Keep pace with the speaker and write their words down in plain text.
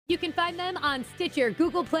You can find them on Stitcher,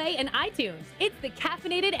 Google Play, and iTunes. It's the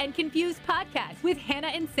Caffeinated and Confused podcast with Hannah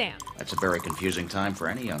and Sam. That's a very confusing time for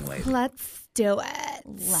any young lady. Let's do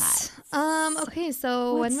it. Okay,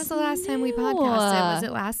 so when was the last time we podcasted? Was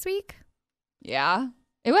it last week? Yeah.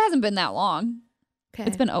 It hasn't been that long. Okay.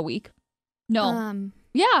 It's been a week. No.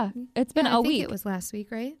 Yeah, it's been a week. I think it was last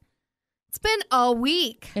week, right? It's been a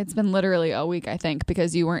week. It's been literally a week, I think,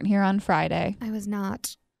 because you weren't here on Friday. I was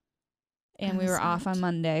not. And we were off on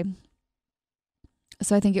Monday.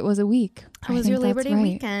 So I think it was a week. How was your Labor Day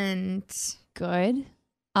weekend? Good.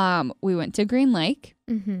 We went to Green Lake,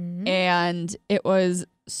 and it was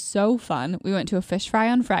so fun. We went to a fish fry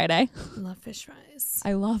on Friday. Love fish fries.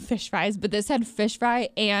 I love fish fries, but this had fish fry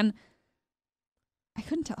and I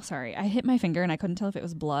couldn't tell. Sorry, I hit my finger and I couldn't tell if it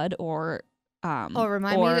was blood or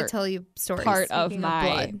remind me to tell you stories. Part of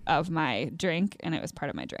my drink, and it was part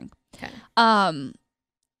of my drink. Okay.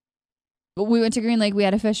 We went to Green Lake. We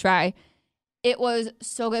had a fish fry. It was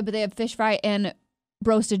so good, but they have fish fry and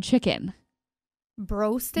roasted chicken.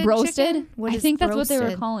 Broasted? Chicken? What I is think that's broasted? what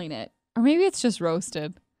they were calling it. Or maybe it's just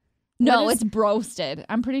roasted. No, it's broasted.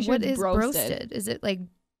 I'm pretty sure it's broasted. What is broasted? Is it like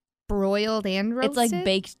broiled and roasted? It's like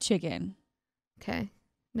baked chicken. Okay.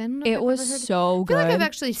 It was so good. I feel like I've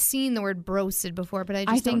actually seen the word broasted before, but I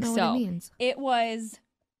just don't know what it means. It was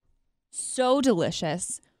so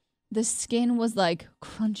delicious. The skin was like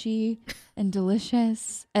crunchy and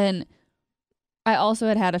delicious. And I also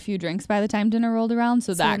had a few drinks by the time dinner rolled around,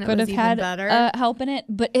 so that could have had help in it.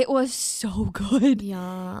 But it was so good.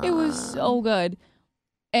 Yeah. It was so good.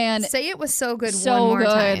 And say it was so good one more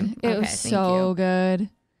time. It was so good.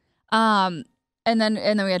 And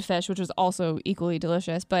then we had fish, which was also equally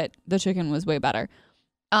delicious, but the chicken was way better.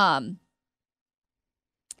 And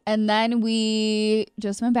then we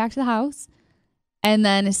just went back to the house. And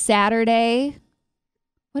then Saturday,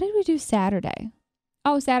 what did we do Saturday?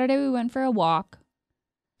 Oh, Saturday we went for a walk.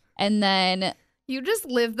 And then you just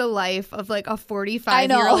live the life of like a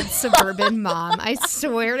 45-year-old suburban mom. I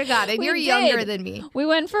swear to God. And you're younger than me. We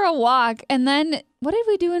went for a walk. And then what did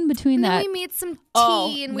we do in between that? We made some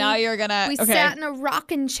tea. And now you're going to. We sat in a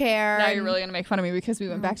rocking chair. Now you're really going to make fun of me because we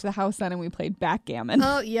went back to the house then and we played backgammon.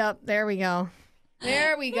 Oh, yep. There we go.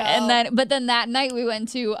 But then that night we went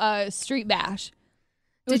to Street Bash.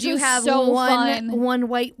 Did you have one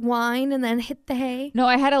white wine and then hit the hay? No,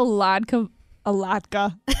 I had a lot of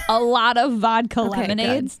vodka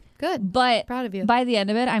lemonades. Good. But proud of you. By the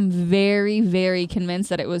end of it, I'm very, very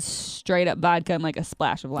convinced that it was straight up vodka and like a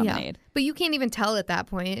splash of lemonade. Yeah. But you can't even tell at that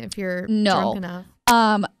point if you're drunk enough.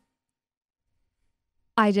 I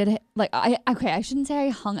did I shouldn't say I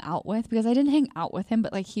hung out with because I didn't hang out with him,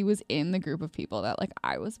 but like he was in the group of people that like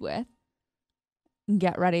I was with.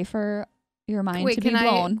 Get ready for your mind to be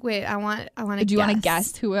blown. I want to. Do you want to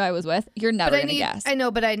guess who I was with? You're never gonna guess. I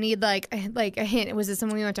know, but I need like a hint. Was it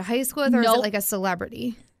someone we went to high school with, or is it like a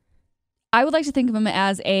celebrity? I would like to think of him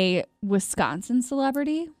as a Wisconsin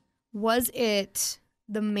celebrity. Was it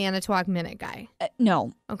the Manitowoc Minute guy?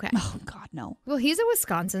 No. Okay. Oh God, no. Well, he's a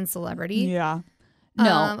Wisconsin celebrity. Yeah.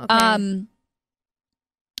 No. Okay.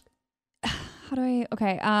 How do I?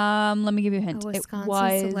 Okay. Let me give you a hint. A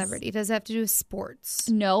Wisconsin celebrity. Does it have to do with sports?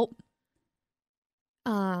 Nope.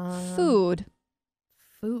 Food.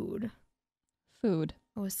 A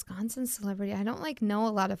Wisconsin celebrity. I don't know a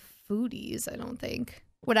lot of foodies. I don't think.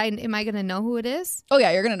 Am I gonna know who it is? Oh yeah,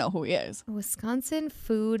 you're gonna know who he is. A Wisconsin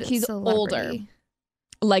food. He's celebrity. older.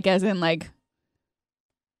 Like as in like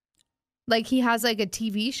he has like a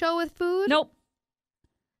TV show with food. Nope.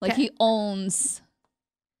 Like he owns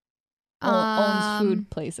food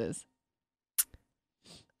places.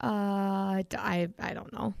 I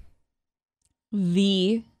don't know.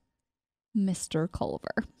 The Mr.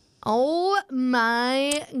 Culver. Oh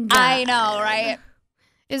my God. I know, right?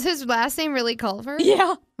 Is his last name really Culver?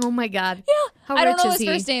 Yeah. Oh my God. Yeah. How I don't rich know is his he?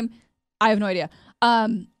 first name. I have no idea.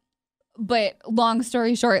 But long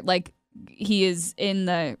story short, like he is in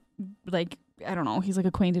the I don't know, he's like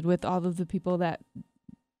acquainted with all of the people that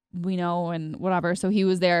we know and whatever. So he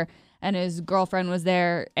was there and his girlfriend was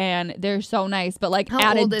there and they're so nice, but like How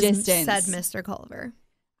at old a is distance. said Mr. Culver?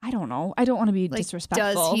 I don't know. I don't want to be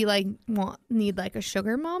disrespectful. Does he need like a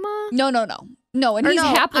sugar mama? No. And he's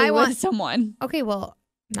happily with someone. Okay, well,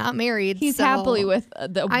 not married. He's happily with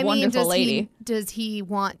the wonderful lady. Does he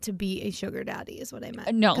want to be a sugar daddy is what I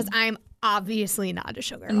meant. No. Because I'm obviously not a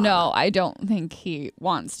sugar mama. No, I don't think he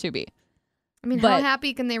wants to be. I mean, how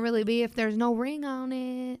happy can they really be if there's no ring on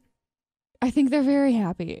it? I think they're very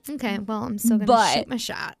happy. Okay, well, I'm still going to shoot my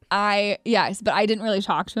shot. But I didn't really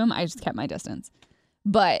talk to him. I just kept my distance.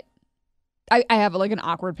 But I have like an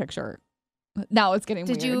awkward picture Now it's getting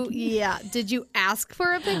Did weird. Did you ask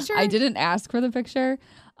for a picture? I didn't ask for the picture.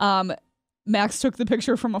 Max took the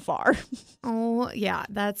picture from afar. Oh, yeah.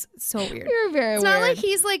 That's so weird. You're very It's weird. not like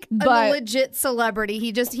he's like a legit celebrity.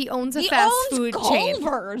 He owns a fast food chain.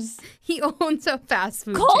 Culver's. He owns a fast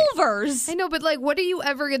food chain. Culver's. I know, but like, what are you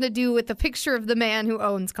ever going to do with the picture of the man who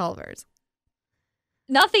owns Culver's?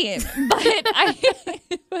 Nothing.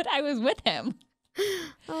 But I was with him.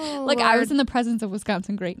 Oh, Like, Lord. I was in the presence of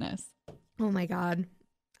Wisconsin greatness. Oh, my God.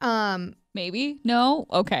 Maybe? No?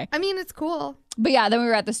 Okay. I mean, it's cool. But yeah, then we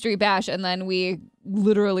were at the street bash and then we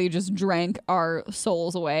literally just drank our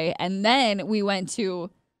souls away. And then we went to,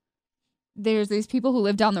 there's these people who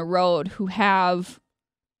live down the road who have,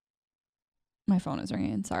 my phone is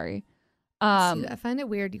ringing, sorry. I find it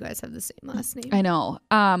weird you guys have the same last name. I know.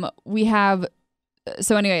 We have,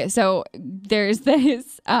 so anyway, so there's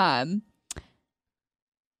this house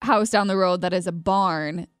down the road that is a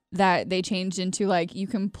barn that they changed into, like, you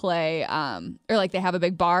can play, or like they have a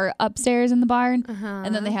big bar upstairs in the barn.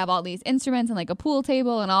 And then they have all these instruments and like a pool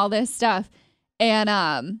table and all this stuff.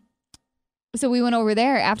 And so we went over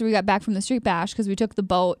there after we got back from the street bash because we took the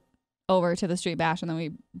boat over to the street bash and then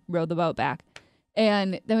we rode the boat back.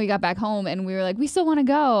 And then we got back home and we were like, we still want to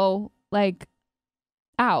go like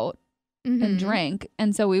out and drink.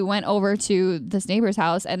 And so we went over to this neighbor's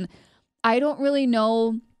house and I don't really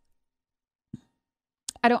know.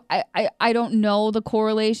 I don't know the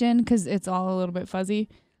correlation because it's all a little bit fuzzy.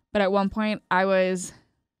 But at one point I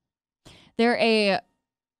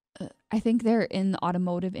think they're in the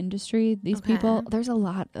automotive industry. These people, there's a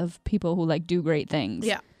lot of people who like do great things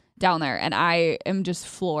down there. And I am just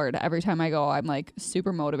floored every time I go. I'm like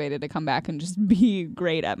super motivated to come back and just be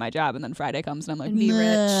great at my job. And then Friday comes and I'm like, be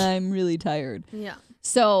rich. I'm really tired. Yeah.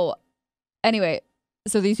 So anyway,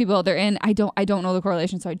 so these people, they're in, I don't know the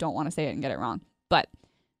correlation, so I don't want to say it and get it wrong. But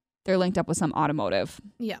they're linked up with some automotive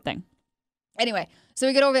thing. Anyway, so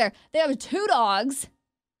we get over there. They have 2 dogs.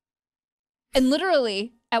 And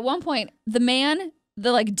literally, at one point, the man,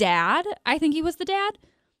 the like dad, I think he was the dad,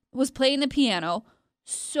 was playing the piano.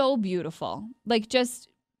 So beautiful. Like just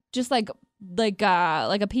like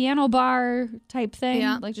a piano bar type thing.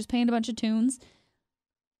 Yeah. Like just playing a bunch of tunes.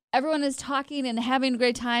 Everyone is talking and having a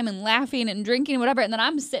great time and laughing and drinking and whatever. And then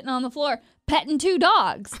I'm sitting on the floor petting 2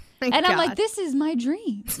 dogs. And I'm like, this is my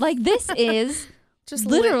dream. Like, this is just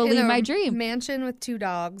literally my dream. Mansion with 2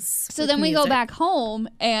 dogs. So then we go back home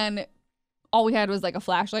and all we had was like a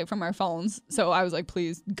flashlight from our phones. So I was like,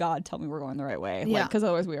 please, God, tell me we're going the right way. Yeah. Because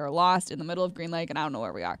otherwise we are lost in the middle of Green Lake and I don't know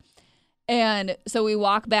where we are. And so we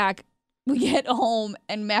walk back, we get home,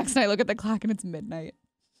 and Max and I look at the clock and it's midnight.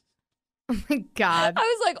 Oh my God. I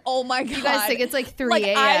was like, oh my God. You guys think it's like 3 like,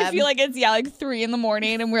 a.m. I feel like it's, like 3 in the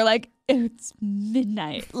morning and we're like, it's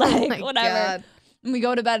midnight. Like, oh my whatever. God. And we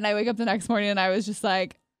go to bed and I wake up the next morning and I was just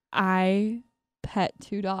like, I pet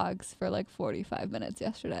 2 dogs for like 45 minutes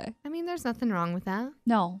yesterday. I mean, there's nothing wrong with that.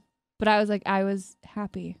 No. But I was like, I was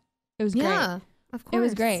happy. It was great. Yeah, of course. It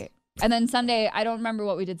was great. And then Sunday, I don't remember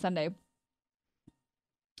what we did Sunday.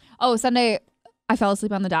 Oh, Sunday, I fell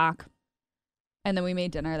asleep on the dock. And then we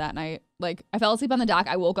made dinner that night. Like, I fell asleep on the dock.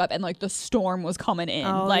 I woke up and like the storm was coming in.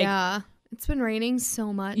 Oh, like, yeah. It's been raining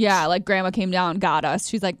so much. Yeah, like grandma came down, got us.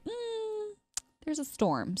 She's like, there's a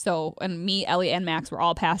storm. So, and me, Ellie, and Max were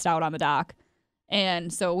all passed out on the dock.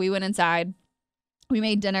 And so we went inside. We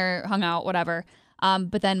made dinner, hung out, whatever.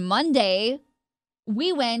 But then Monday,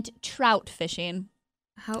 we went trout fishing.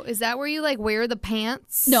 How is that where you like wear the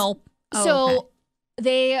pants? No. Oh, so okay.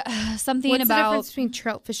 they, something What's the about, difference between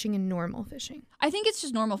trout fishing and normal fishing? I think it's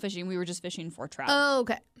just normal fishing. We were just fishing for trout. Oh,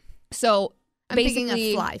 okay. So I'm thinking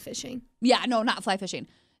basically, of fly fishing. Yeah, no, not fly fishing.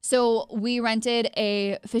 So we rented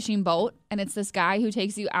a fishing boat, and it's this guy who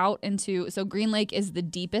takes you out into, so Green Lake is the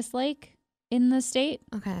deepest lake in the state.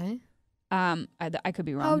 Okay. I could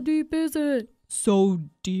be wrong. How deep is it? So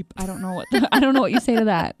deep. I don't know what I don't know what you say to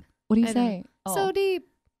that. What do you say? Oh. So deep.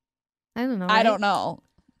 I don't know. I right? don't know.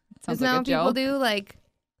 Sounds Isn't that like a what people joke. do? Like,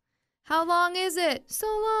 how long is it? So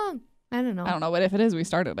long. I don't know. I don't know, but if it is, we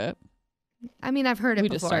started it. I mean, I've heard it We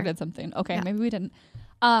before. just started something. Okay, Yeah. maybe we didn't.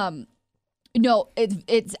 No,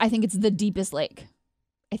 it's I think it's the deepest lake.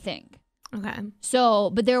 I think. Okay. So,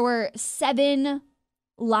 but there were 7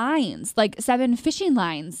 lines, like 7 fishing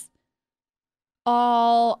lines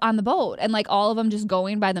all on the boat, and like all of them just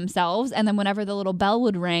going by themselves. And then whenever the little bell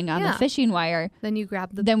would ring on the Yeah. fishing wire, Then you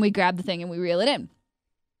grab the then we grab the thing and we reel it in.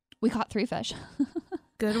 We caught 3 fish,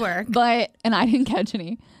 good work. and I didn't catch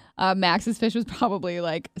any. Max's fish was probably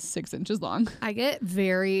like 6 inches long. I get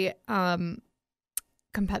very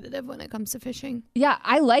competitive when it comes to fishing. Yeah,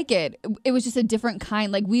 I like it. It was just a different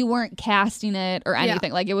kind. Like, we weren't casting it or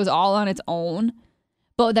anything. Like, it was all on its own.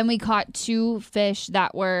 But then we caught 2 fish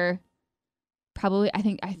that were probably, I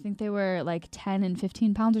think they were like 10 and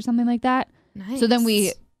 15 pounds or something like that. Nice. So then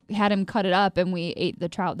we had him cut it up and we ate the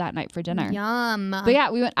trout that night for dinner. Yum. But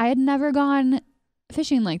yeah, I had never gone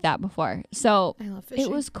fishing like that before. So I love fishing.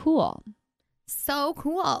 it was cool. So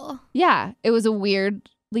cool. Yeah, it was a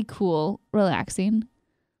weirdly cool, relaxing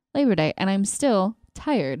Labor Day, and I'm still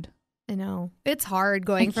tired. I know. It's hard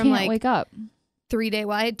going I from can't like wake up. 3-day.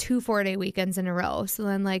 Well, I had 2 4-day weekends in a row. So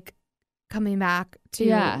then like coming back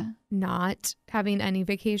to not having any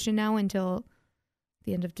vacation now until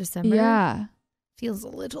the end of December. Yeah. Feels a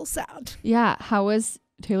little sad. Yeah. How was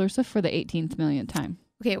Taylor Swift for the 18th millionth time?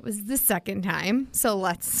 Okay, it was the second time. So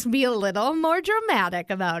let's be a little more dramatic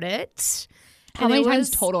about it. How many times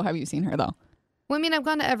total have you seen her though? Well, I mean, I've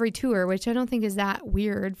gone to every tour, which I don't think is that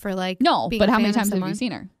weird for like No, being but a how fan many of times have someone. you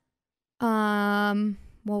seen her?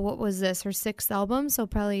 Well, what was this? Her 6th album, so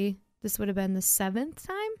probably this would have been the 7th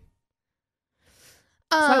time.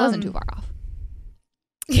 So I wasn't too far off.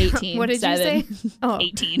 18. What did 7, you say? Oh,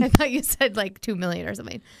 18. I thought you said like 2 million or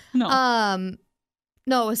something. No.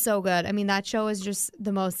 No, it was so good. I mean, that show is just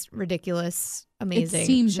the most ridiculous, amazing it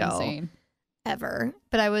seems show insane. ever.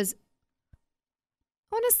 But I want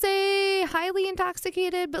to say highly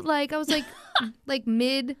intoxicated, but like I was like like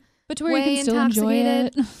mid. But to where you can still enjoy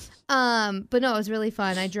it. But no, it was really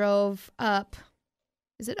fun. I drove up.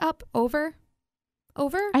 Is it up? Over?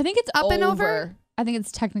 I think it's up over. and over. I think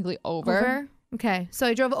it's technically over. Okay. So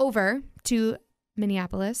I drove over to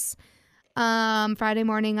Minneapolis. Friday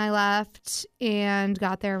morning I left and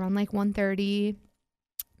got there around like 1:30.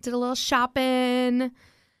 Did a little shopping. At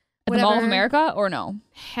the Mall of America or no?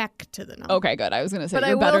 Heck to the no. Okay, good. I was going to say but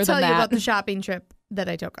you're I better will tell than you that. about the shopping trip that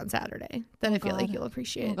I took on Saturday that I feel like God. you'll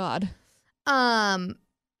appreciate. Oh God.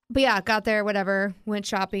 But yeah, got there, whatever, went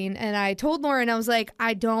shopping, and I told Lauren, I was like,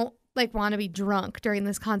 I don't like want to be drunk during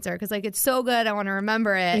this concert because like it's so good, I want to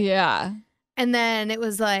remember it. Yeah. And then it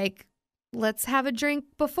was like, let's have a drink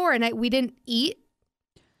before, and we didn't eat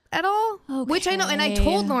at all, which I know. And I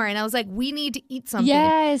told Lauren, I was like, we need to eat something.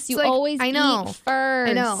 Yes, you So, like, always I know. eat first.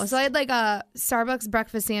 I know. So I had like a Starbucks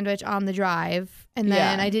breakfast sandwich on the drive, and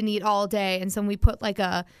then I didn't eat all day. And so we put like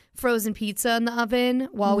a frozen pizza in the oven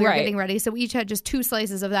while we were getting ready. So we each had just 2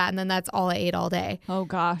 slices of that, and then that's all I ate all day. Oh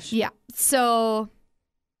gosh. Yeah. So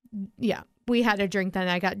yeah, we had a drink then.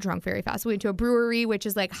 I got drunk very fast. We went to a brewery, which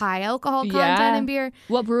is like high alcohol content in beer.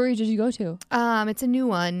 What brewery did you go to? It's a new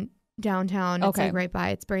one downtown. It's Okay. like right by.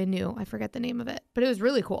 It's brand new. I forget the name of it, but it was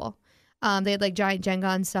really cool. They had like giant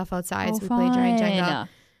Jenga and stuff outside, so we played giant Jenga.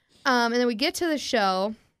 And then we get to the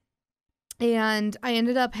show, and I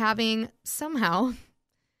ended up having somehow.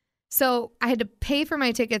 So I had to pay for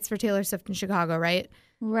my tickets for Taylor Swift in Chicago, right?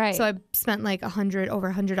 Right. So I spent like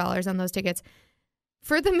over $100 on those tickets.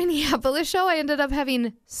 For the Minneapolis show, I ended up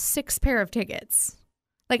having 6 pair of tickets.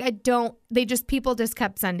 Like people just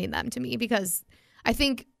kept sending them to me because I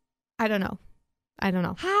don't know.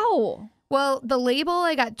 How? Well, the label,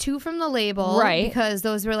 I got 2 from the label. Right. Because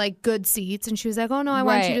those were like good seats. And she was like, oh no, I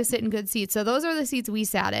want you Right. to sit in good seats. So those are the seats we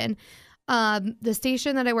sat in. The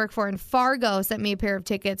station that I work for in Fargo sent me a pair of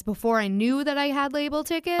tickets before I knew that I had label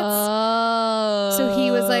tickets. Oh. So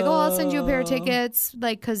he was like, oh, I'll send you a pair of tickets.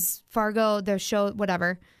 Like, because Fargo, their show,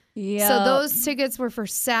 whatever. Yeah. So those tickets were for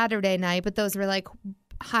Saturday night, but those were like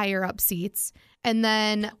higher up seats. And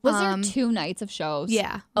then Was there 2 nights of shows?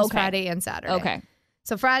 Yeah, it was Okay. Friday and Saturday. Okay.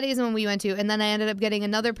 So Friday's when we went to, and then I ended up getting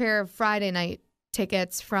another pair of Friday night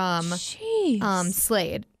tickets from Jeez.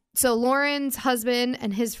 Slade. So Lauren's husband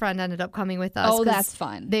and his friend ended up coming with us. Oh, 'cause that's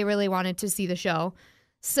fun. They really wanted to see the show.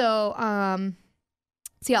 So,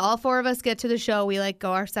 so yeah, all 4 of us get to the show. We like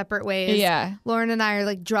go our separate ways. Yeah. Lauren and I are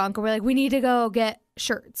like drunk, and we're like, we need to go get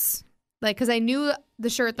shirts. Like, because I knew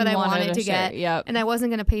the shirt that I wanted to get, Yep. and I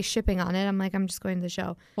wasn't going to pay shipping on it. I'm like, I'm just going to the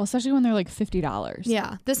show. Well, especially when they're like $50.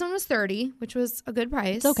 Yeah. This one was $30, which was a good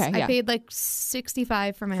price. It's okay, I yeah. paid like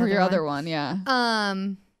 $65 for my For other your one. other one, yeah.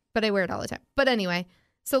 But I wear it all the time. But anyway,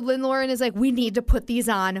 so Lynn Lauren is like, we need to put these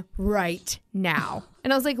on right now.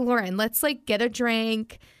 And I was like, Lauren, let's like get a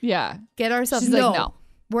drink, Yeah. get ourselves. She's like, no.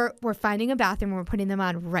 We're finding a bathroom and we're putting them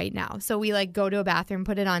on right now. So we like go to a bathroom,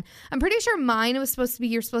 put it on. I'm pretty sure mine was supposed to be,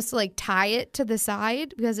 you're supposed to like tie it to the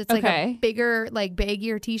side because it's like a bigger, like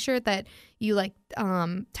baggier t-shirt that you like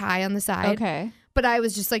tie on the side. Okay. But I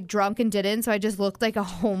was just like drunk and didn't, so I just looked like a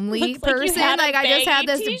homely Looks like you person. had a Like I just had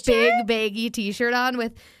this baggy big baggy t-shirt on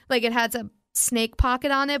with like it had some snake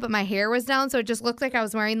pocket on it, but my hair was down, so it just looked like I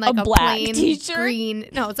was wearing like a black plain t-shirt? green.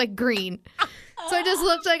 No, it's like green. So I just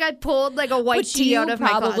looked like I pulled like a white tee out of my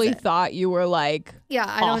closet. You probably thought you were like, yeah,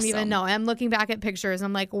 I don't even know. I'm looking back at pictures.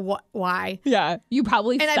 I'm like, what? Why? Yeah, you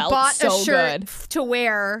probably and felt I bought so a shirt good to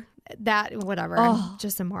wear. That whatever. I'm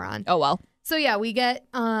just a moron. Oh well. So yeah, we get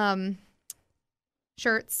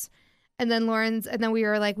shirts. And then we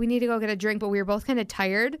were like, we need to go get a drink, but we were both kind of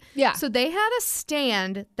tired. Yeah. So they had a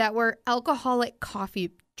stand that were alcoholic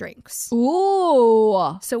coffee drinks.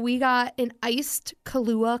 Ooh. So we got an iced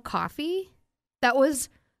Kahlua coffee. That was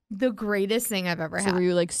the greatest thing I've ever had. So were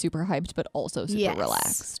you like super hyped, but also super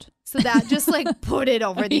relaxed? So that just like put it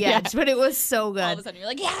over the Yeah. edge, but it was so good. All of a sudden you're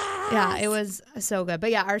like, yes! Yeah, it was so good.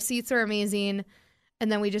 But yeah, our seats were amazing.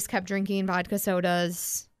 And then we just kept drinking vodka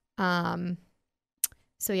sodas. So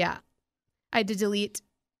yeah. I had to delete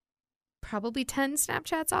probably 10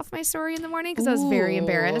 Snapchats off my story in the morning because I was very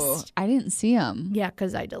embarrassed. I didn't see them. Yeah,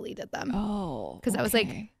 because I deleted them. Oh. Because I was like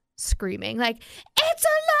screaming, like, it's a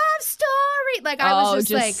love story. Like, I was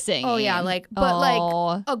just like, singing. oh, yeah, like, but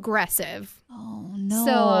like aggressive. Oh, no.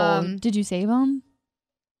 So, did you save them?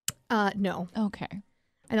 No. Okay.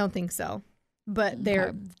 I don't think so. But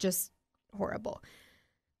they're just horrible.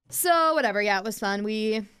 So, whatever. Yeah, it was fun.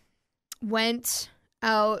 We went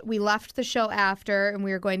out. We left the show after, and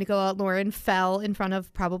we were going to go out. Lauren fell in front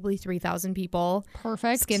of probably 3,000 people.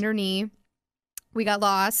 Perfect. Skinned her knee. We got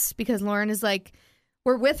lost because Lauren is like,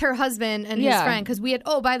 we're with her husband and his friend because we had,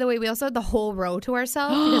 by the way, we also had the whole row to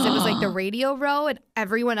ourselves because it was like the radio row and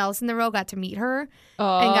everyone else in the row got to meet her and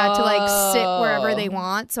got to like sit wherever they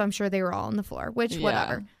want. So I'm sure they were all on the floor, which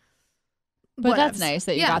whatever. But that's nice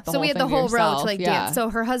that you got the whole thing. So we had the whole row to like Yeah. dance. So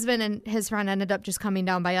her husband and his friend ended up just coming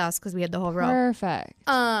down by us because we had the whole row. Perfect.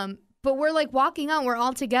 But we're like walking out, we're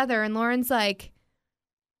all together, and Lauren's like,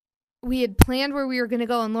 we had planned where we were gonna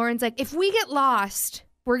go, and Lauren's like, if we get lost,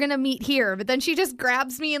 we're gonna meet here. But then she just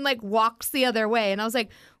grabs me and like walks the other way, and I was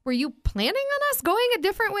like, were you planning on us going a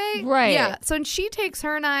different way? Right. Yeah. So and she takes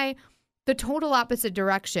her and I the total opposite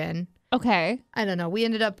direction. Okay. I don't know. We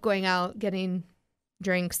ended up going out, getting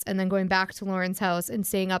drinks, and then going back to Lauren's house and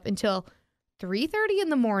staying up until 3:30 in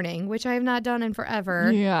the morning, which I have not done in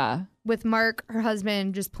forever. Yeah. With Mark, her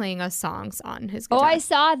husband, just playing us songs on his guitar. Oh, I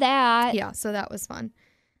saw that. Yeah, so that was fun.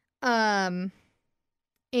 And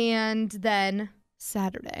then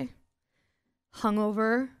Saturday,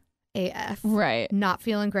 hungover AF. Right. Not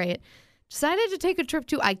feeling great. Decided to take a trip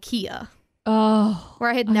to IKEA. Oh. Where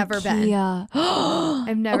I had never been.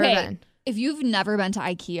 I've never been. If you've never been to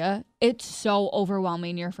IKEA, it's so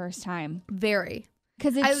overwhelming your first time. Very.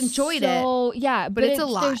 Because I enjoyed it. Yeah, but it's a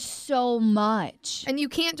lot. There's so much. And you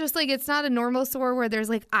can't just like, it's not a normal store where there's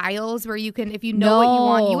like aisles where you can, if you know what you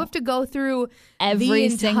want, you have to go through every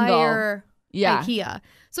the entire single IKEA.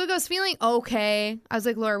 So I was feeling okay. I was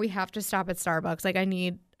like, Laura, we have to stop at Starbucks. Like, I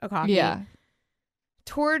need a coffee. Yeah.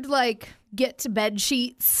 Toward like get to bed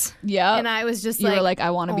sheets. Yeah. And I was just you were like, I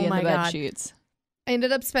want to be in the bed God. sheets. I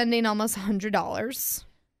ended up spending almost $100.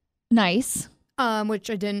 Nice. Which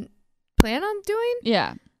I didn't plan on doing.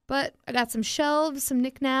 Yeah. But I got some shelves, some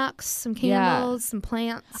knickknacks, some candles, some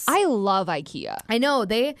plants. I love IKEA. I know.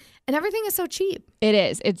 And everything is so cheap. It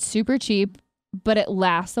is. It's super cheap, but it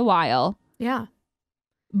lasts a while. Yeah.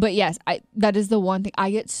 But yes, that is the one thing.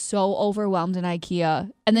 I get so overwhelmed in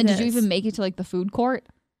IKEA. And then did you even make it to like the food court?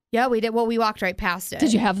 Yeah, we did. Well, we walked right past it.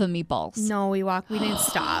 Did you have the meatballs? No, we didn't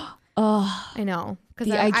stop. Oh, I know. Because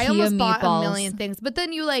the I almost IKEA bought meatballs. a million things. But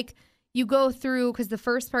then you go through, because the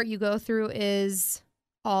first part you go through is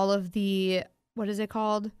all of the, what is it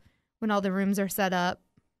called? When all the rooms are set up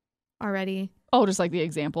already. Oh, just like the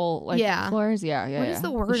example floors? Yeah. What is the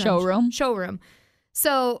word? Showroom? Showroom.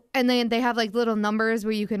 So, and then they have like little numbers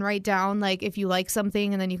where you can write down like if you like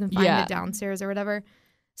something and then you can find it downstairs or whatever.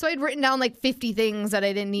 So I'd written down like 50 things that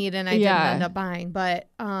I didn't need and I didn't end up buying. But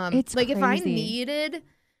it's like crazy. if I needed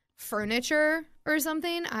furniture or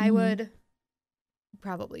something, I would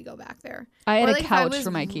probably go back there. I had or, a like, couch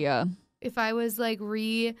from IKEA. If I was like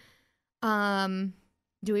doing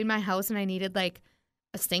my house and I needed like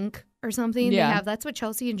a sink or something, that's what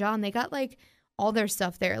Chelsea and John, they got like all their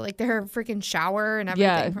stuff there, like their freaking shower and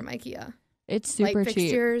everything from IKEA. It's super light cheap.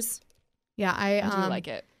 Fixtures. Yeah, I do like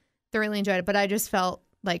it. Thoroughly enjoyed it, but I just felt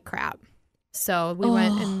like crap. So we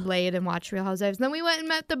went and laid and watched Real Housewives. And then we went and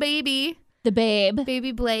met the baby. The babe.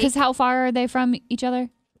 Baby Blake. Because how far are they from each other?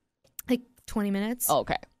 Like 20 minutes. Oh,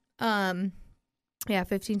 okay. Yeah,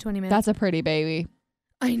 15, 20 minutes. That's a pretty baby.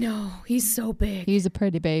 I know. He's so big. He's a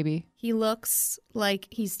pretty baby. He looks like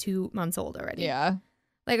he's 2 months old already. Yeah.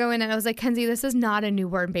 Like I went and I was like, Kenzie, this is not a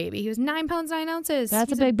newborn baby. He was 9 pounds, 9 ounces.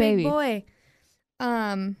 That's He's a big baby. boy.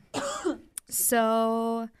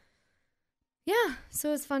 So Yeah, so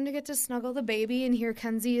it was fun to get to snuggle the baby and hear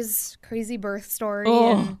Kenzie's crazy birth story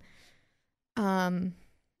and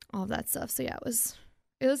all of that stuff. So yeah,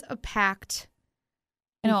 it was a packed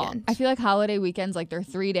weekend. I feel like holiday weekends, like they're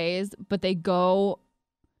 3 days, but they go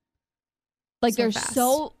like so they're fast.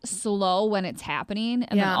 so slow when it's happening,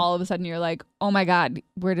 and then all of a sudden you're like, oh my God,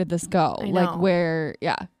 where did this go? Like where,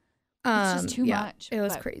 it's just too much. It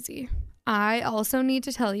was crazy. I also need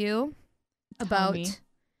to tell you about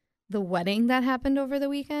the wedding that happened over the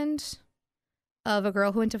weekend of a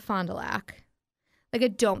girl who went to Fond du Lac. Like, I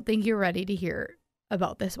don't think you're ready to hear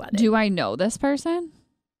about this wedding. Do I know this person?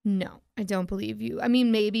 No, I don't believe you. I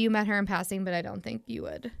mean, maybe you met her in passing, but I don't think you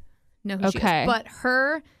would know who she is. But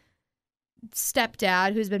her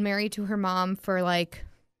stepdad, who's been married to her mom for like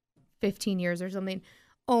 15 years or something,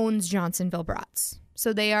 owns Johnsonville Brats.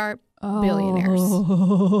 So they are billionaires.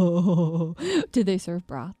 Did they serve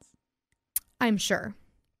brats? I'm sure.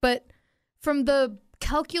 But from the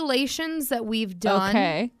calculations that we've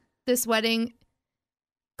done, this wedding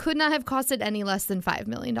could not have costed any less than $5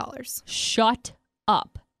 million. Shut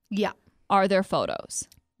up. Yeah. Are there photos?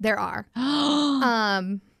 There are.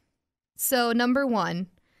 So number one,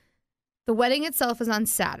 the wedding itself is on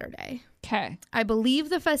Saturday. Okay. I believe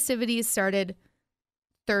the festivities started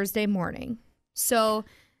Thursday morning. So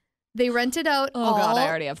they rented out God, I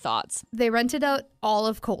already have thoughts. They rented out all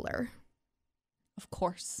of Kohler. Of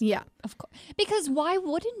course. Yeah. Of course. Because why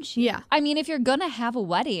wouldn't you? Yeah. I mean, if you're going to have a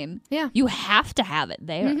wedding, yeah, you have to have it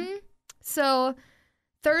there. Mm-hmm. So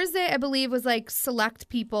Thursday, I believe, was like select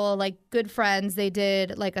people, like good friends. They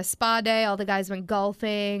did like a spa day. All the guys went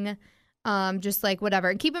golfing, just like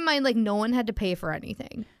whatever. And keep in mind, like no one had to pay for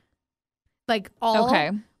anything. Like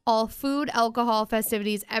all food, alcohol,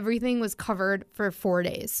 festivities, everything was covered for 4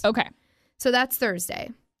 days. Okay. So that's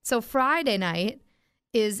Thursday. So Friday night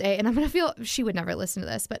is and I'm going to feel, she would never listen to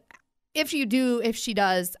this, but if she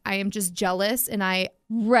does, I am just jealous and I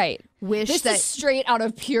wish this that. Is straight out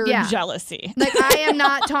of pure jealousy. Like I am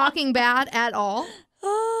not talking bad at all.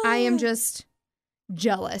 I am just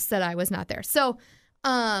jealous that I was not there. So,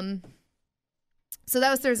 so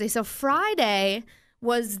that was Thursday. So Friday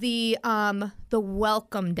was the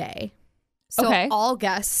welcome day. So all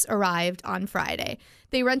guests arrived on Friday.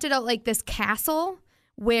 They rented out like this castle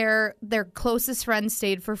where their closest friends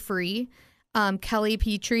stayed for free. Kelly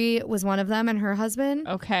Petrie was one of them and her husband.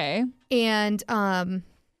 Okay. And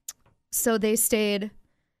so they stayed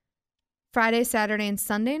Friday, Saturday, and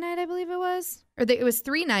Sunday night, I believe it was. It was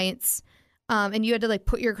 3 nights. And you had to like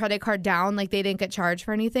put your credit card down. Like they didn't get charged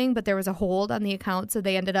for anything, but there was a hold on the account. So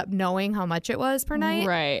they ended up knowing how much it was per night.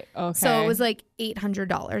 Right. Okay. So it was like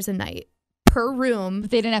 $800 a night per room.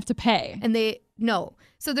 But they didn't have to pay. And no.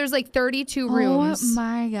 So there's like 32 rooms. Oh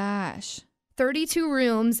my gosh. 32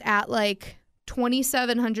 rooms at like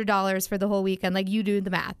 $2,700 for the whole weekend. Like you do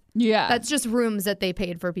the math. Yeah. That's just rooms that they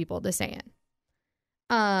paid for people to stay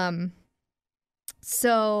in.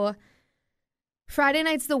 So Friday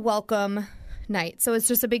night's the welcome night. So it's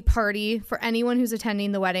just a big party for anyone who's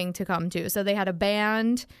attending the wedding to come to. So they had a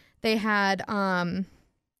band. They had all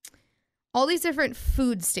these different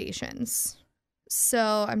food stations.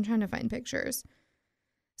 So I'm trying to find pictures.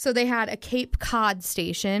 So they had a Cape Cod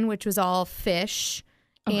station, which was all fish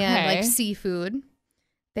and like seafood.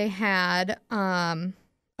 They had a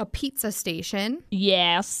pizza station.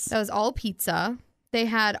 Yes. That was all pizza. They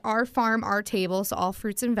had Our Farm, Our Table, so all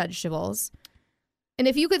fruits and vegetables. And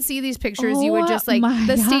if you could see these pictures, you would just like,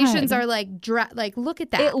 the stations are like, look at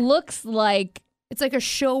that. It looks like. It's like a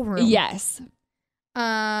showroom. Yes.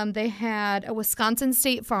 They had a Wisconsin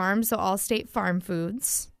State Farm, so all State Farm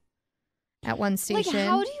foods at one station. Like,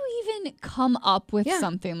 how do you even come up with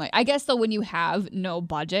something like, I guess though, when you have no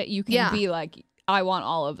budget, you can be like, I want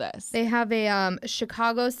all of this. They have a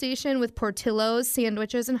Chicago station with Portillo's,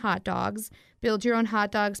 sandwiches, and hot dogs. Build your own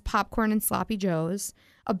hot dogs, popcorn, and sloppy joes.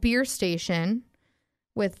 A beer station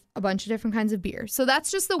with a bunch of different kinds of beer. So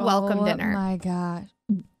that's just the welcome dinner. Oh my God.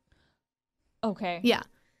 Okay. Yeah.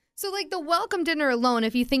 So like the welcome dinner alone,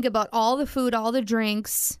 if you think about all the food, all the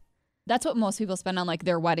drinks. That's what most people spend on like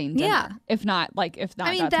their wedding dinner. Yeah. If not, I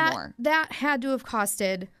mean, that's more. That had to have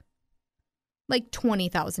costed like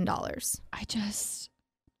 $20,000. I just.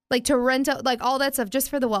 Like to rent out, like all that stuff just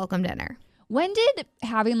for the welcome dinner. When did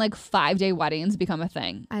having like 5-day weddings become a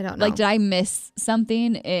thing? I don't know. Like, did I miss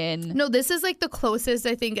something in? No, this is like the closest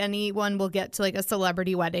I think anyone will get to like a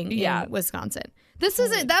celebrity wedding in Wisconsin. This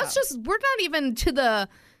isn't, that's just, we're not even to the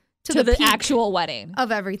actual wedding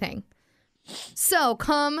of everything. So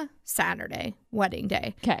come Saturday, wedding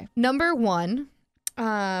day. Okay. Number 1,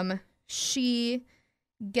 she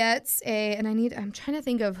gets I'm trying to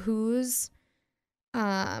think of who's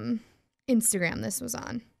Instagram this was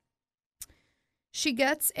on. She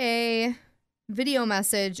gets a video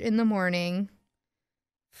message in the morning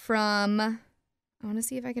from, I want to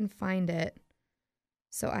see if I can find it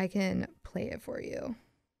so I can play it for you.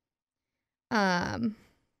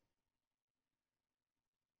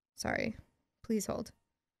 Sorry, please hold.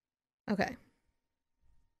 Okay.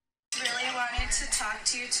 Really wanted to talk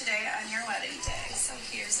to you today on your wedding day. So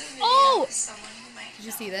here's a video of someone you might Did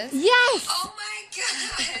you see this? Yes. Oh my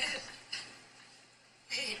god.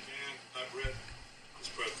 Hey. It's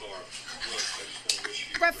Brett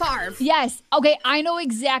Favre. Brett Favre. Yes. Okay, I know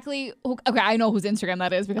exactly. Okay, I know whose Instagram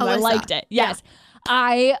that is because I Alyssa. liked it. Yes. Yeah.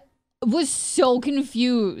 I was so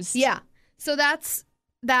confused. Yeah. So that's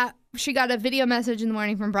that. She got a video message in the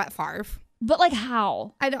morning from Brett Favre. But like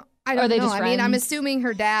how? I don't Are they know. just I mean, I'm friends? assuming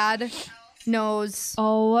her dad knows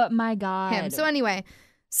Oh my God. him. So anyway,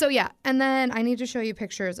 so yeah. And then I need to show you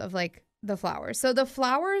pictures of like the flowers. So the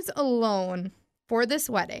flowers alone for this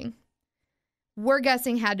wedding, we're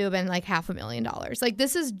guessing had to have been like $500,000. Like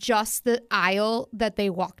this is just the aisle that they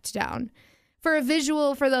walked down. For a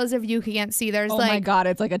visual, for those of you who can't see, there's oh like my God,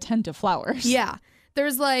 it's like a tent of flowers. yeah.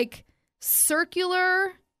 There's like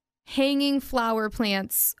circular hanging flower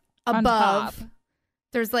plants On above. top.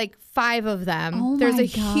 There's like 5 of them. Oh There's my a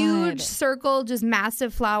huge God. circle, just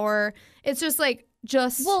massive flower. It's just like,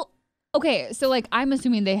 Well, okay, so like I'm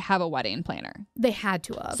assuming they have a wedding planner. they had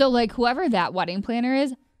to have. So like whoever that wedding planner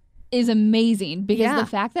is amazing because Yeah. the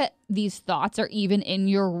fact that these thoughts are even in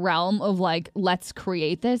your realm of like let's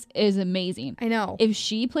create this is amazing. I know. If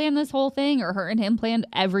she planned this whole thing or her and him planned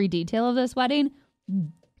every detail of this wedding,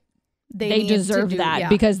 they need to deserve do- that yeah.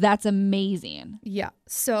 because that's amazing. Yeah.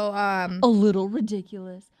 So, A little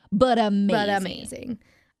ridiculous, but amazing. but amazing.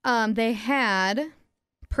 They had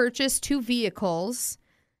purchased 2 vehicles,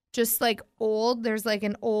 just like old. There's like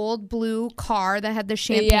an old blue car that had the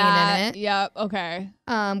champagne in it. Yep. Okay.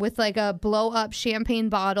 With like a blow up champagne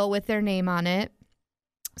bottle with their name on it.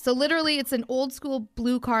 So literally it's an old school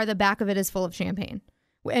blue car. The back of it is full of champagne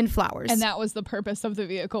and flowers. And that was the purpose of the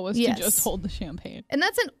vehicle was Yes. to just hold the champagne. And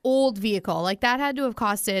that's an old vehicle. Like that had to have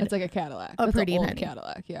costed. It's like a Cadillac. A That's pretty an old penny.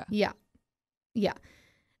 Cadillac. Yeah. Yeah. Yeah.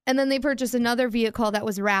 And then they purchased another vehicle that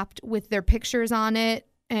was wrapped with their pictures on it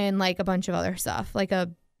and like a bunch of other stuff. Like a,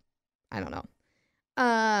 I don't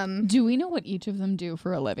know. Do we know what each of them do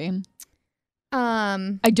for a living?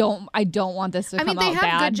 I I don't want this to come mean, they out have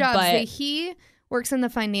bad, good jobs. but He works in the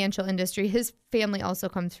financial industry. His family also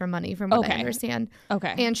comes from money, from what I Okay. understand.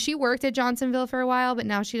 okay. And she worked at Johnsonville for a while, but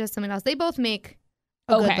now she does something else. They both make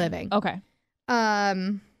a okay. good living. Okay.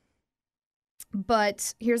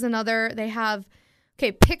 But here's another. They have,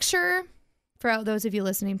 picture, for those of you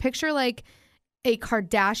listening, picture like a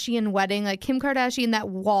Kardashian wedding, like Kim Kardashian, that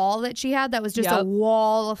wall that she had that was just a Yep.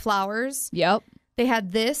 wall of flowers. Yep. They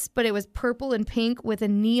had this, but it was purple and pink with a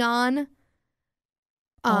neon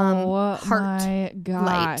oh heart my gosh.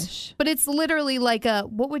 light. But it's literally like a,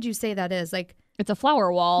 what would you say that is? Like, It's a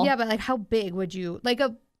flower wall. yeah, but like how big would you, like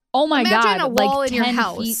a, Oh my Imagine God. a wall like in your 10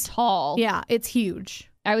 house. feet tall. yeah, it's huge.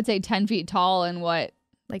 I would say 10 feet tall and what,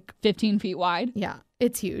 Like, 15 feet wide? yeah,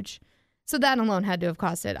 it's huge. So that alone had to have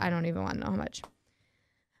costed, I don't even want to know how much.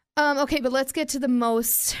 Okay, but let's get to the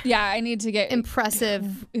most Yeah, I need to get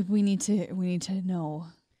impressive, if we need to know.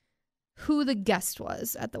 who the guest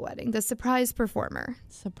was at the wedding, the surprise performer.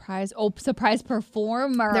 Surprise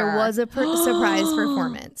performer. There was a surprise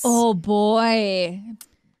performance. Oh boy.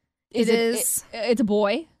 It's a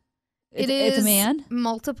boy. It's a man.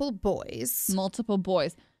 Multiple boys. Multiple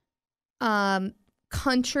boys.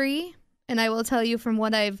 Country, and I will tell you from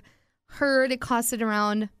what I've heard, it costed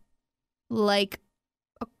around like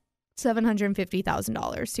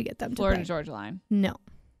 $750,000 to get them to Florida play. Georgia Line. No.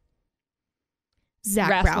 Zach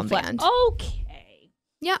Rascal Brown Flatts. Band. Okay.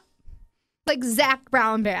 Yeah. Like Zach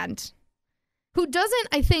Brown Band. Who doesn't,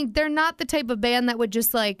 I think, they're not the type of band that would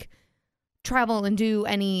just like travel and do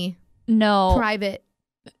any No. private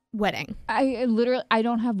wedding. I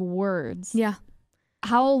don't have words. Yeah.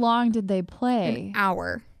 How long did they play? An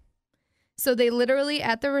hour. So they literally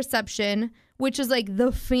at the reception, which is like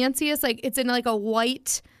the fanciest, like it's in like a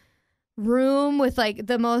white room with like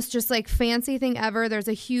the most just like fancy thing ever. There's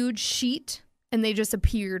a huge sheet and they just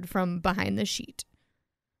appeared from behind the sheet.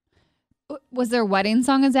 Was their wedding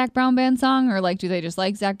song a Zach Brown Band song, or like do they just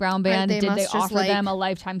like Zach Brown Band? They Did must they just offer like- them a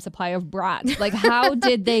lifetime supply of brats? Like how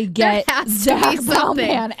did they get has to Zach be Brown something.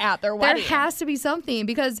 Band at their wedding? There has to be something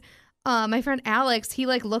because my friend Alex, he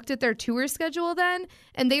like looked at their tour schedule then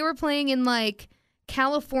and they were playing in like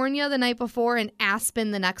California the night before and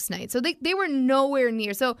Aspen the next night. So they were nowhere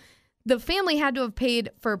near. So the family had to have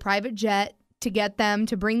paid for a private jet to get them,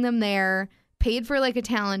 to bring them there, paid for like a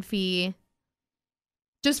talent fee.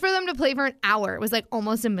 Just for them to play for an hour, it was like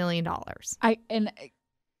almost $1 million.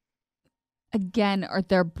 Again, are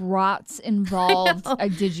there brats involved?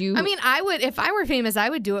 Did you? I mean, I would, if I were famous, I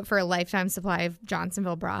would do it for a lifetime supply of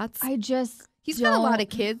Johnsonville brats. He's got a lot of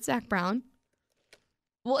kids, Zach Brown.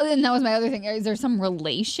 Well, and that was my other thing. Is there some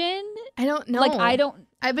relation? I don't know.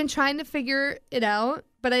 I've been trying to figure it out,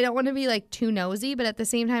 but I don't want to be like too nosy. But at the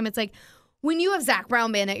same time, it's like when you have Zach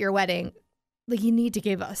Brown Band at your wedding, like you need to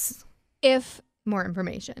give us more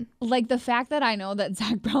information. Like the fact that I know that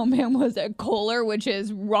Zach Brown Band was at Kohler, which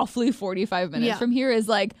is roughly 45 minutes from here, is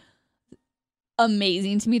like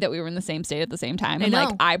amazing to me that we were in the same state at the same time. And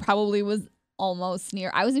like I probably was almost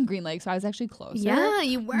near. I was in Green Lake, so I was actually closer. Yeah,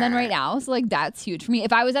 you were. Than right now. So like that's huge for me.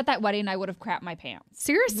 If I was at that wedding, I would have crapped my pants.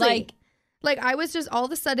 Seriously. Like I was just all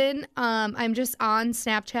of a sudden, I'm just on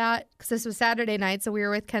Snapchat because this was Saturday night, so we were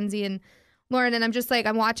with Kenzie and Lauren, and I'm just like,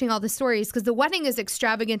 I'm watching all the stories because the wedding is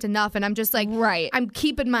extravagant enough, and I'm just like, I'm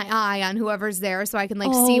keeping my eye on whoever's there so I can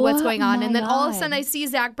like see what's going on. And then all of a sudden I see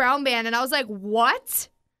Zach Brown Band, and I was like, what?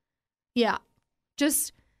 Yeah,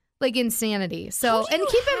 just like insanity. So, and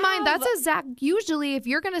keep in mind, that's a Zach, usually if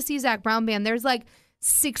you're going to see Zach Brown Band, there's like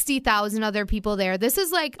 60,000 other people there. This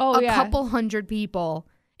is like couple hundred people,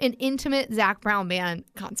 an intimate Zach Brown Band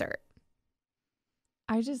concert.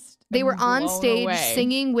 They were on stage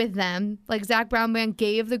singing with them. Like Zach Brown Band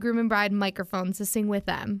gave the groom and bride microphones to sing with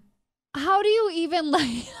them. How do you even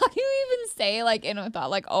say like in a thought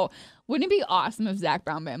like, oh, wouldn't it be awesome if Zach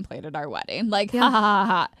Brown Band played at our wedding? Like, ha ha ha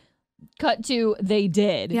ha. Cut to they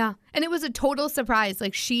did. Yeah. And it was a total surprise.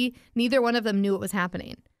 Like neither one of them knew it was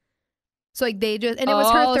happening. So like they just, and it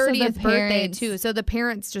was her 30th birthday too. So the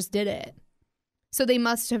parents just did it. So they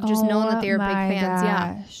must have just known that they were big fans.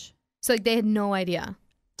 Yeah. So like they had no idea.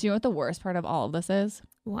 Do you know what the worst part of all of this is?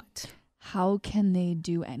 What? How can they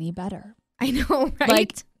do any better? I know, right?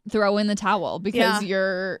 Like throw in the towel because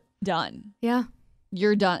you're done. Yeah.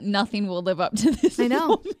 You're done. Nothing will live up to this. I know.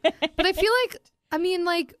 moment. But I feel like, I mean,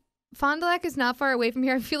 like Fond du Lac is not far away from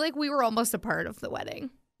here. I feel like we were almost a part of the wedding.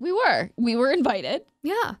 We were invited.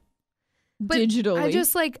 Yeah. But digitally. I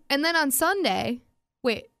just like, and then on Sunday,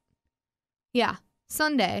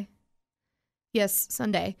 Sunday. Yes,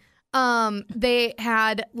 Sunday. They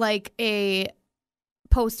had like a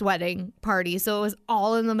post-wedding party, so it was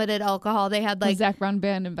all unlimited alcohol. They had like was Zach Brown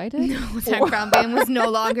Band invited? No, Zach Brown Band was no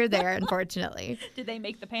longer there, unfortunately. Did they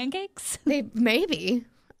make the pancakes? They maybe.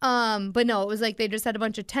 But no, it was like they just had a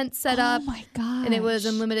bunch of tents set up. Oh my god! And it was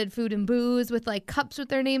unlimited food and booze with like cups with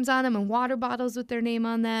their names on them and water bottles with their name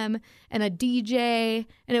on them and a DJ,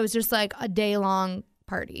 and it was just like a day-long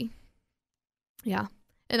party. Yeah,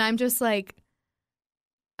 and I'm just like.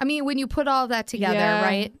 I mean, when you put all that together,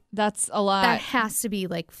 right? That's a lot. That has to be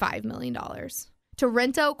like $5 million to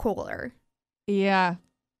rent out Kohler. Yeah.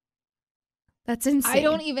 That's insane. I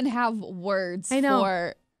don't even have words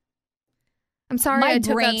for. I'm sorry I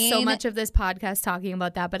took up so much of this podcast talking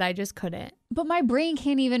about that, but I just couldn't. But my brain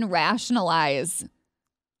can't even rationalize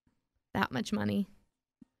that much money.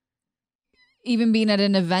 Even being at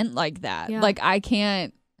an event like that. Yeah. Like I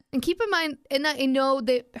can't. And keep in mind, and I know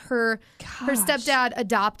that her stepdad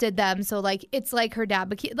adopted them, so like it's like her dad,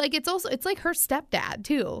 but like it's like her stepdad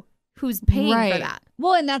too, who's paying for that.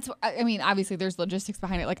 Well, and that's, I mean, obviously there's logistics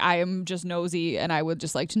behind it. Like I am just nosy, and I would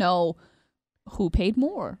just like to know who paid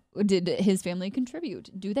more. Did his family contribute?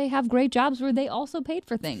 Do they have great jobs where they also paid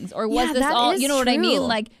for things, or was this all? You know what I mean?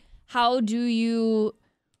 Like, how do you?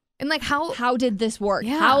 And like how did this work?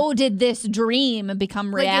 Yeah. How did this dream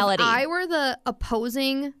become reality? Like if I were the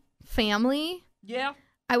opposing family,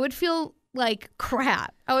 I would feel like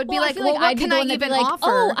crap. I would be like, well, what can I even offer?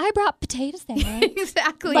 Oh, I brought potato salad.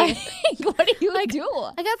 Exactly. Like, what do you do?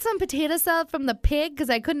 I got some potato salad from the pig because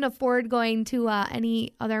I couldn't afford going to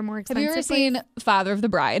any other more expensive. Have you ever seen Father of the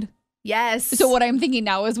Bride? Yes. So what I'm thinking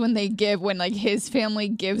now is when like his family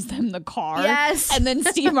gives them the car. Yes. And then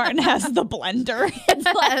Steve Martin has the blender. It's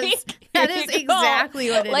like, that is exactly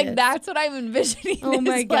what it is. Like that's what I'm envisioning. Oh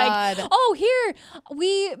my God. Like, oh, here,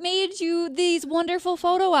 we made you these wonderful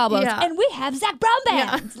photo albums and we have Zach Brown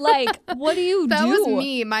Bands. Yeah. Like, what do you do? That was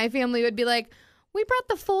me. My family would be like, we brought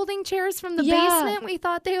the folding chairs from the basement. We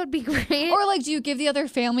thought they would be great. Or like, do you give the other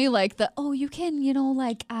family like you can,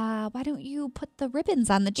 like, why don't you put the ribbons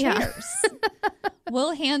on the chairs?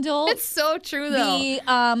 We'll handle. It's so true though.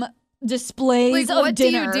 The displays of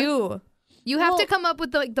dinner. What do you do? You have to come up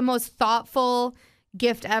with the most thoughtful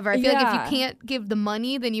gift ever. I feel like if you can't give the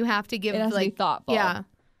money, then you have to give it has to be thoughtful. Yeah.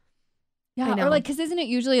 Yeah. Or like, because isn't it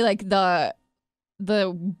usually like the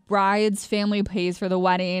the bride's family pays for the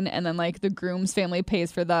wedding, and then like the groom's family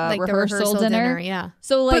pays for the rehearsal dinner. Yeah.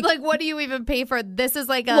 So like, but like, what do you even pay for? This is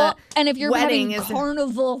like a and if you're wedding, having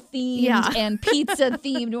carnival themed and pizza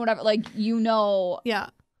themed and whatever, like yeah.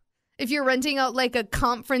 If you're renting out like a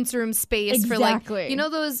conference room space for like,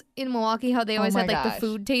 those in Milwaukee, how they always had like the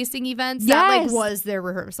food tasting events. That like was their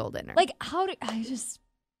rehearsal dinner. Like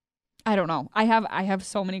I don't know. I have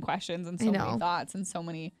so many questions and so many thoughts and so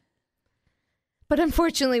many. But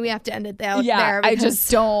unfortunately, we have to end it there. I just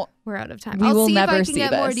don't. We're out of time. We will never see if I can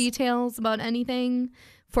get more details about anything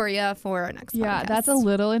for you for our next podcast. Yeah, that's a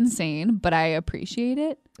little insane, but I appreciate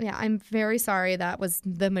it. Yeah, I'm very sorry that was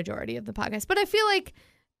the majority of the podcast. But I feel like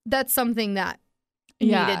that's something that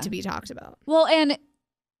needed to be talked about. Well, and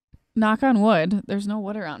knock on wood, there's no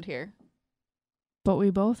wood around here. But we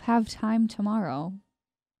both have time tomorrow.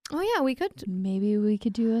 Oh, yeah, we could. Maybe we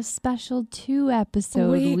could do a special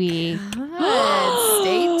 2-episode week.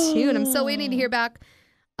 Stay tuned. I'm still waiting to hear back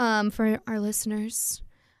for our listeners.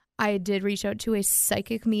 I did reach out to a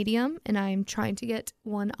psychic medium, and I'm trying to get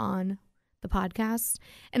one on the podcast.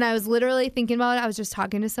 And I was literally thinking about it. I was just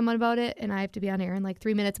talking to someone about it, and I have to be on air in like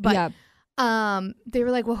 3 minutes. But they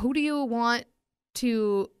were like, well, who do you want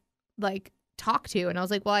to like talk to? And I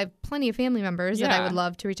was like, well, I have plenty of family members that I would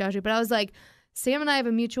love to reach out to. But I was like, Sam and I have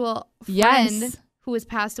a mutual friend who has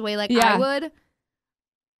passed away. Like I would.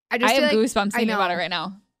 I have goosebumps thinking about it right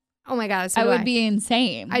now. Oh my God. I would be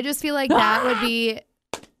insane. I just feel like that would be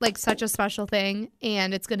like such a special thing.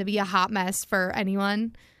 And it's going to be a hot mess for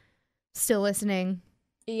anyone still listening.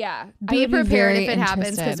 Yeah. Be prepared if it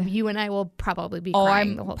happens, because you and I will probably be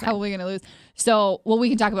crying the whole time. Probably going to lose. So, we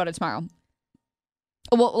can talk about it tomorrow.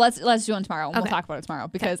 Well, let's do it tomorrow. Okay. We'll talk about it tomorrow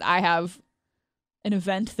because I have an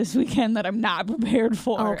event this weekend that I'm not prepared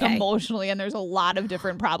for emotionally, and there's a lot of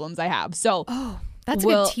different problems I have. So, that's a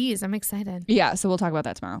good tease. I'm excited. Yeah, so we'll talk about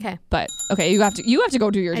that tomorrow. Okay, but you have to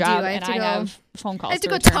go do your job, and I have phone calls. I have to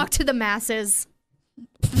go talk to the masses.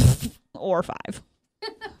 or 5.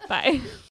 Bye.